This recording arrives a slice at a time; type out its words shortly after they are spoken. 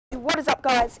what is up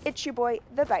guys, it's your boy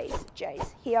the Bays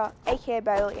Jays here, aka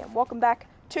Bailey, and welcome back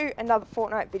to another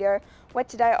Fortnite video where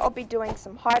today I'll be doing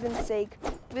some hide and seek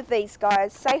with these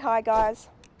guys. Say hi guys.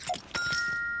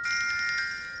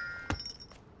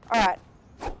 Alright,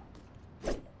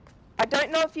 I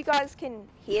don't know if you guys can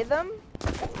hear them,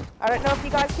 but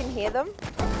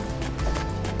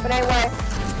anyway,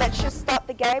 let's just start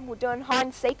the game. We're doing hide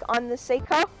and seek. I'm the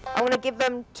seeker. I'm going to give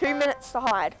them 2 minutes to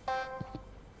hide.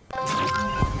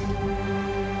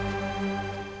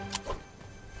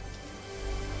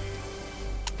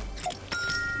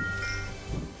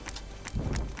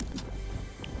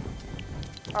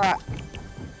 Alright.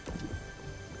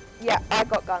 Yeah, I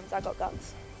got guns.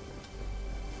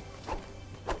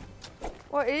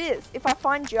 Well, it is. If I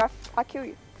find you, I kill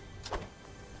you.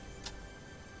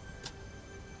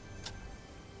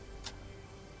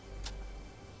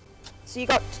 So you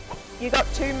got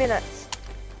 2 minutes.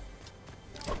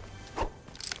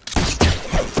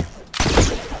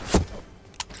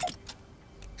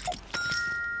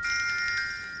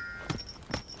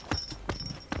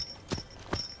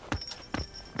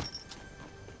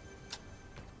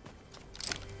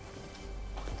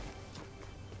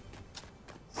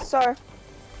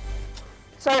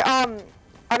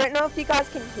 I don't know if you guys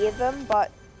can hear them,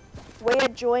 but we are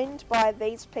joined by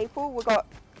these people. We got,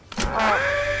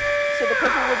 so the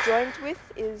people we're joined with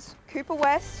is Cooper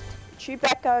West,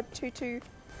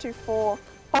 Chewbacca2224,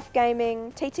 Puff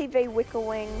Gaming, TTV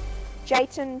Wickerwing,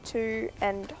 Jayton2,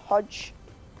 and Hodge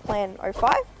Plan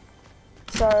 05.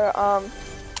 So,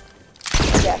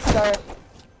 yeah, so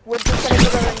we're just gonna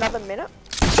give it another minute.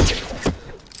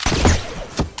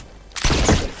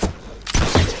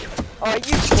 Oh,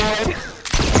 you bored.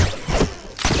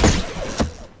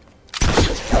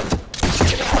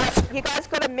 You guys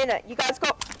got a minute. You guys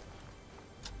got...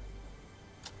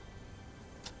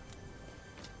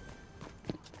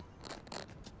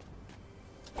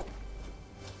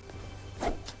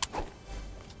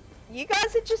 You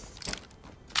guys are just...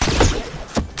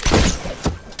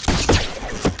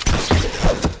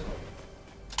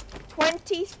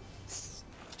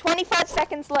 25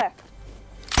 seconds left.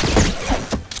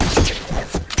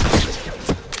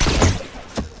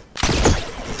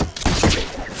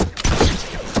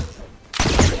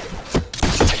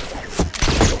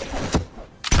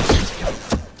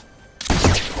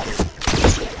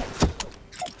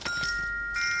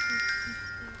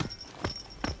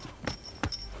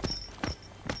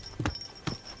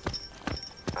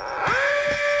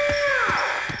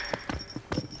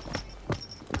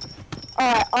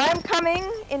 Alright, I'm coming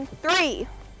in 3,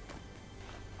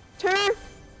 2,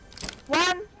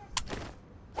 1,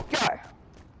 go.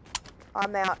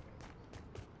 I'm out.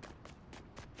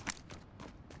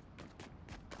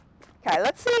 Okay,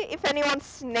 let's see if anyone's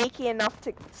sneaky enough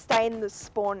to stay in the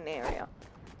spawn area.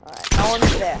 Alright, no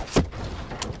one's there.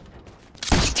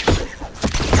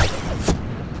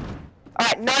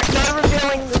 Alright, no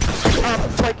revealing the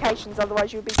locations,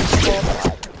 otherwise you'll be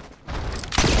disqualified.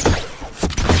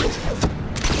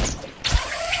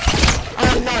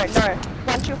 No.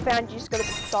 Once you're found, you just gotta be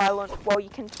silent. Well, you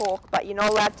can talk, but you're not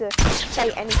allowed to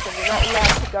say anything. You're not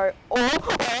allowed to go or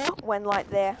when like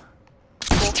they're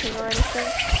talking or anything.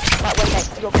 Like when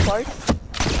you're close.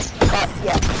 But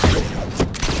yeah.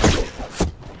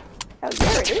 Oh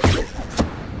yeah, it is.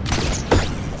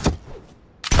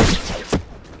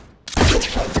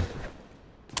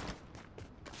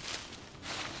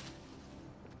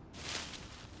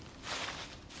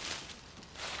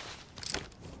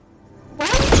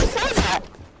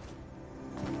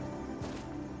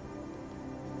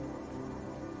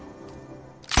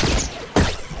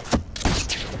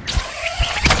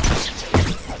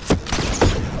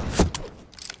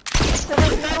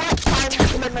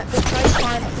 There's no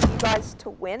time for you guys to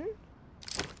win,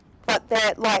 but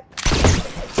they're like,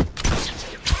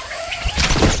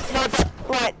 no, but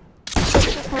like, it's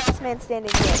just last man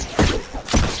standing wins.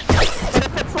 But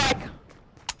if it's like,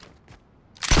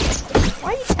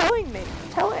 why are you telling me?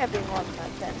 Tell everyone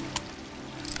that then.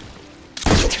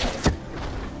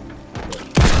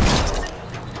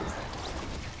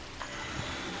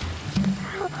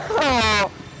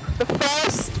 Oh, the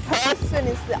first person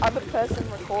is the other person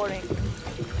recording.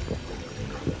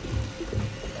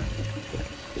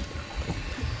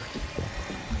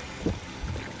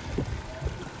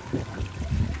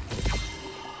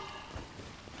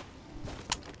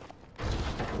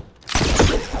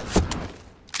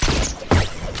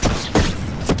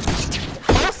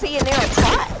 See you near a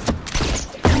pot.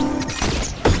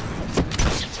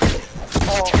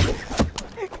 Oh.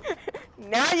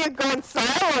 Now you're going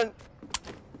silent.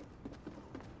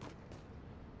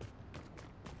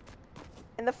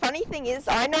 And the funny thing is,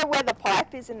 I know where the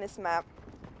pipe is in this map.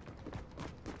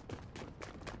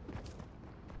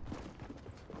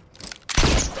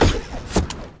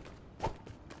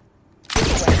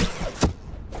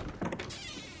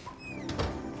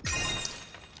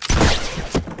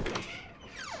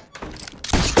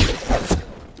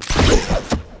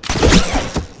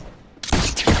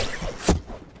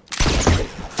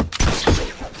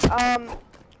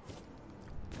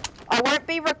 I won't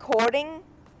be recording.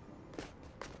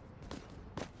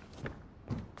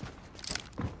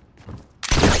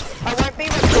 I won't be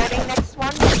recording next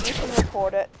one, but you can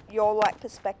record it. Your, like,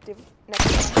 perspective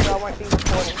next one, so I won't be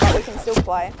recording, but we can still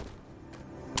play.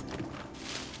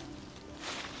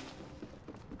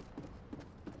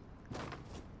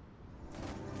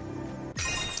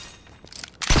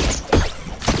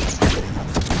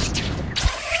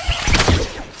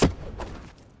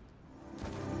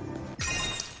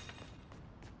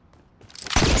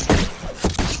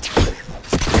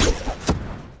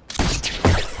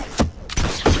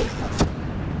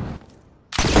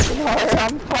 No,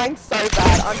 I'm playing so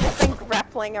bad. I'm just been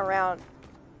grappling around.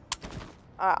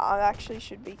 I actually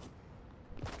should be.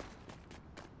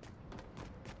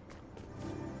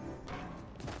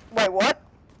 Wait, what?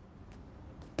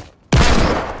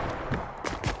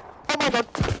 Oh my god.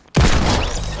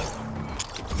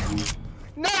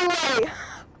 No way!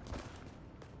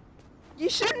 You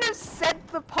shouldn't have said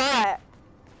the pipe.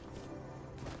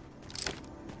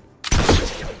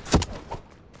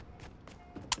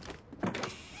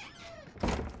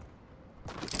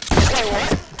 Wait,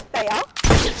 what? They are?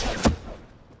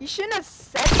 You shouldn't have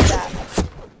said that.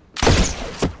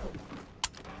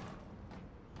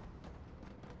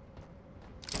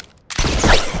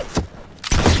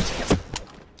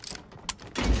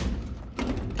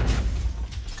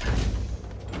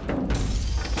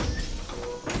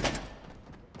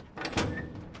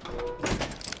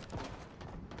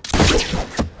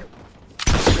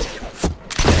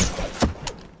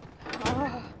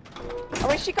 I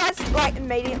wish you guys, like,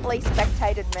 immediately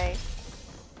spectated me.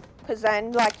 Because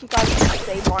then, like, you guys can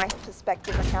see my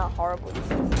perspective and how horrible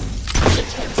this is.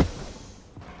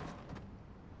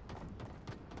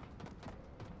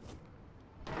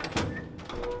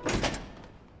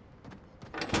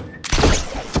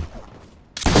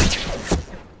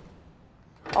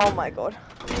 Oh my god.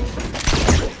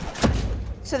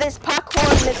 So there's parkour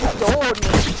and there's a door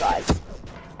near you guys.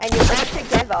 And you're all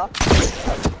together.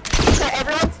 So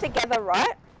everyone's together,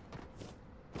 right?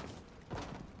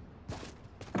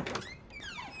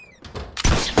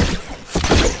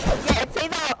 Yeah, it's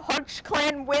either Hodge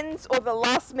Clan wins or the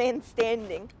last man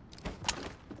standing.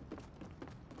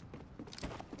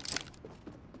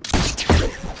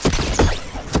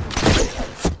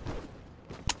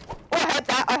 Oh, I heard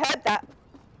that, I heard that.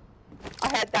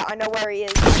 I heard that, I know where he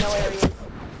is, I know where he is.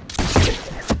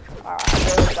 Alright, I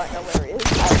really don't know where he is,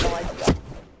 I have no idea.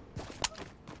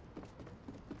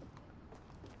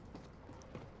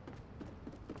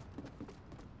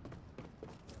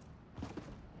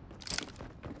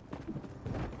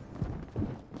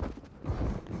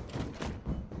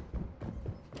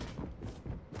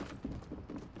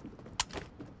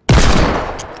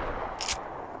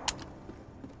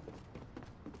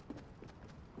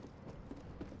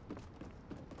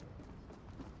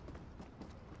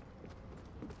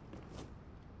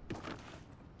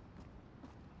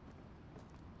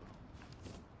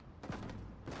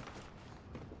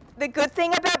 The good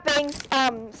thing about being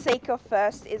Seeker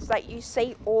first is that you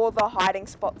see all the hiding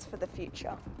spots for the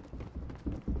future.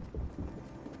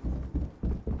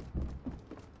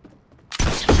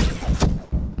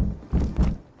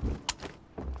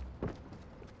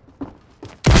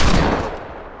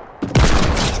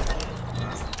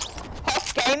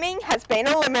 Hoff Gaming has been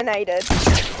eliminated.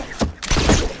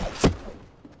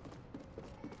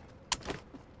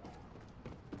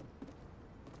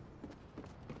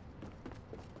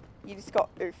 You just got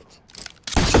oofed.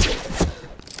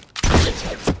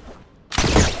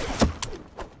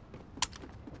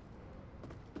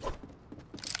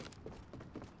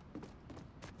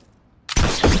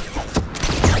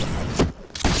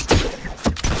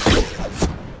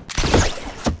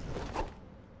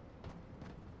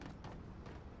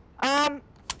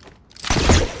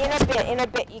 In a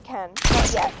bit you can.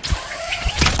 Not yet.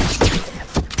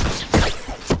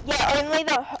 Yeah, only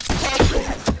the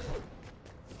person.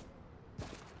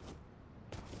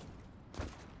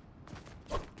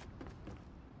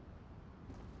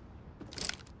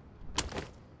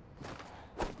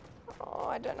 Oh,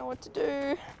 I don't know what to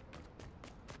do.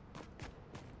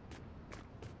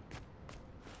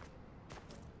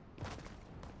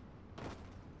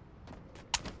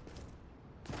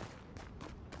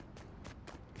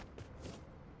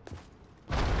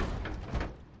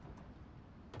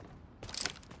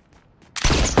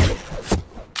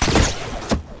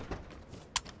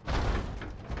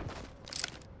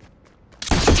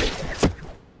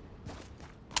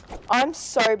 I'm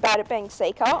so bad at being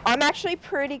seeker. I'm actually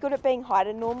pretty good at being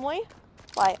hider normally.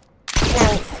 Like,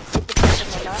 well, it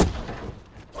depends on that.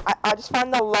 I just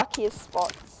find the luckiest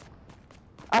spots.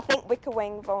 I think Wicker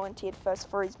Wing volunteered first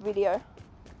for his video.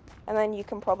 And then you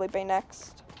can probably be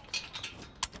next.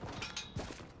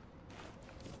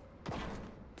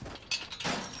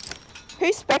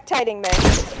 Who's spectating me?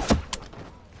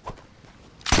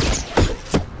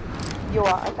 You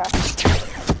are, okay.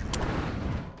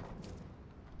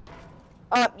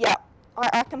 Yeah.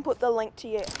 I can put the link to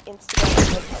your Instagram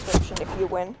in the description if you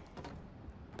win.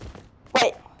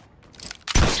 Wait.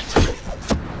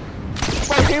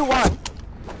 Wait, who won?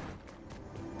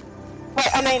 Wait,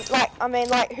 I mean,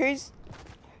 like,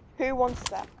 who wants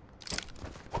that?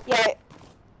 Yeah.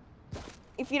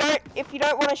 If you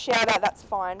don't want to shout out, that's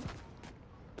fine.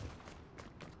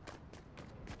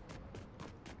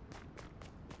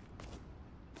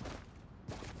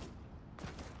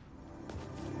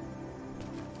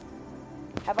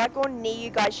 Have I gone near you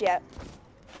guys yet?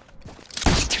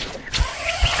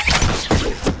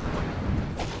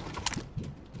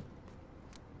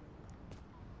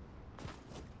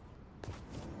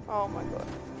 Oh my god.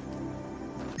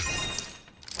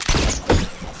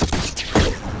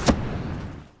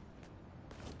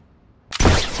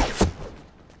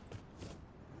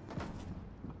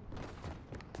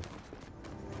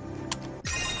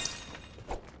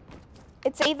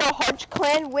 It's either Hodge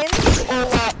Clan wins or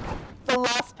like the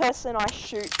last person I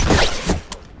shoot.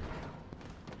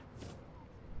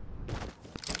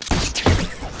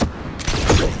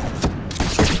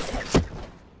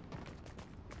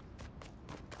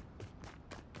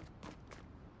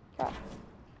 Okay.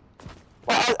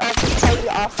 Well, I'll just tell you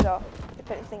after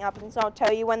if anything happens. I'll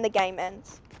tell you when the game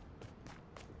ends.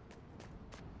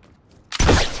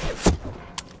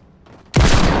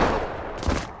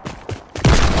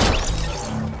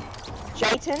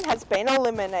 Jayton has been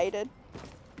eliminated.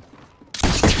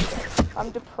 I'm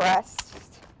depressed.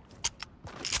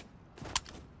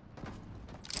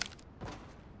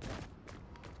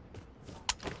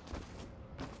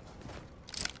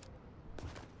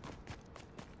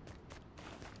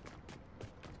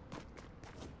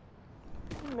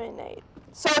 Eliminated.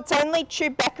 So it's only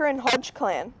Chewbacca and Hodge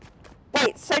Clan.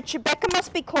 Wait, so Chewbacca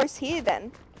must be close here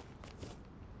then.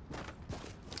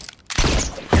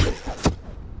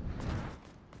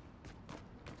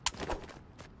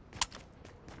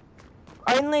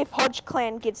 Only if Hodge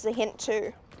Clan gives a hint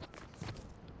too.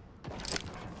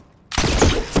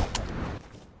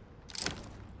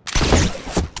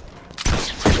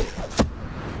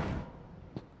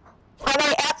 Are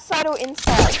they outside or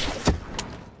inside?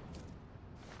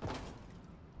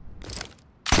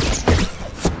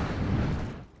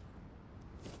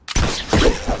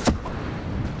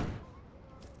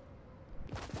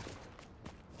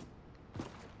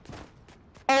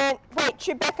 And wait,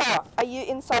 Chewbacca, are you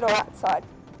inside or outside?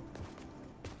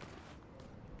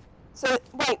 So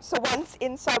wait, so one's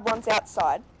inside, one's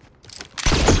outside.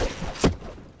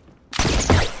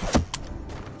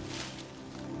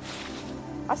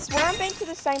 I swear I've been to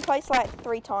the same place like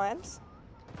 3 times.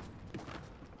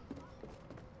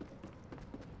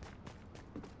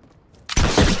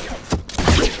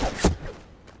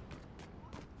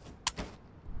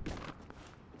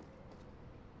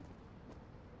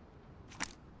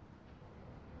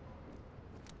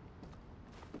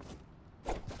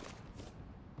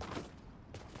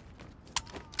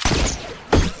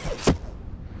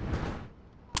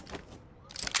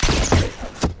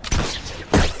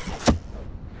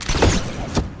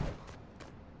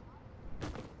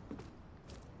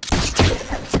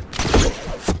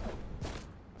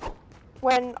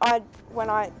 When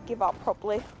I give up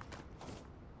properly.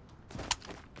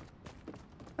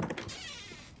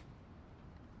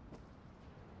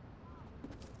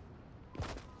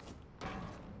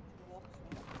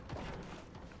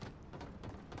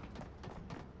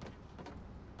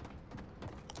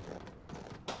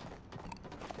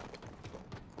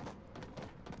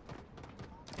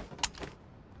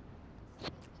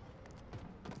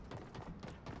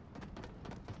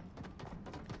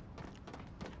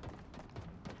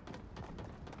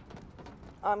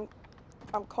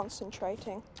 I'm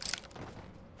concentrating.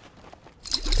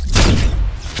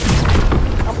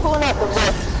 I'm pulling out the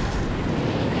rift.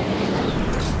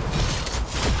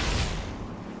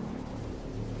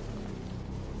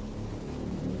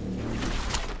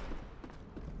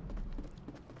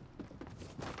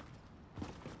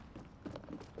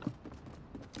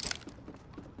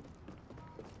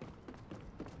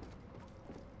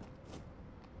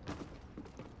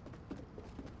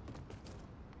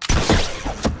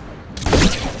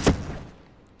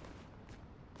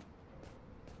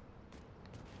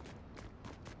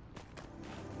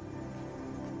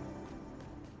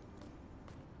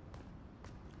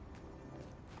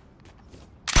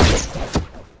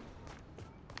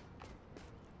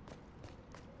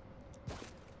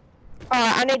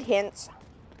 I need hints.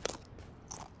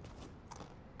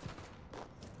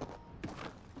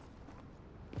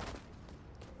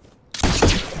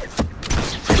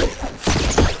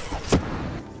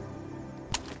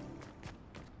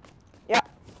 Yep.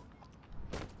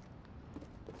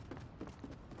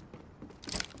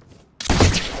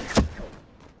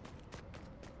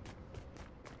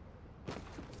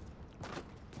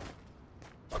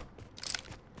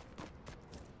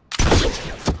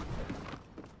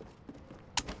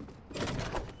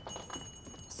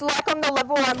 So like on the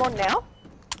level I'm on now.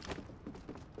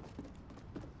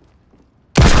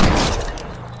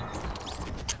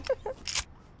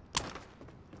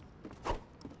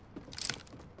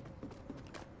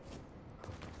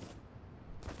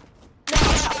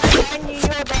 I knew you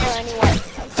were there anyway,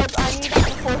 because I knew that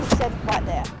before he said right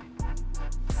there.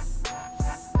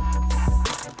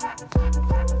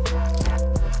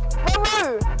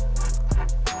 Woo!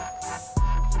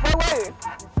 Woo!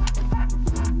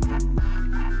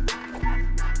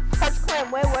 Touch Clan,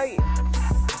 where were you?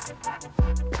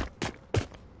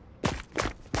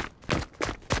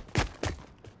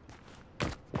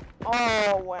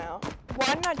 Oh wow. Why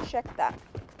didn't I check that?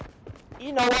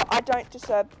 You know what? I don't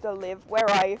deserve to live. Where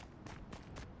are you?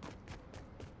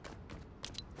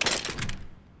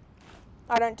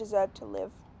 I don't deserve to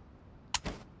live.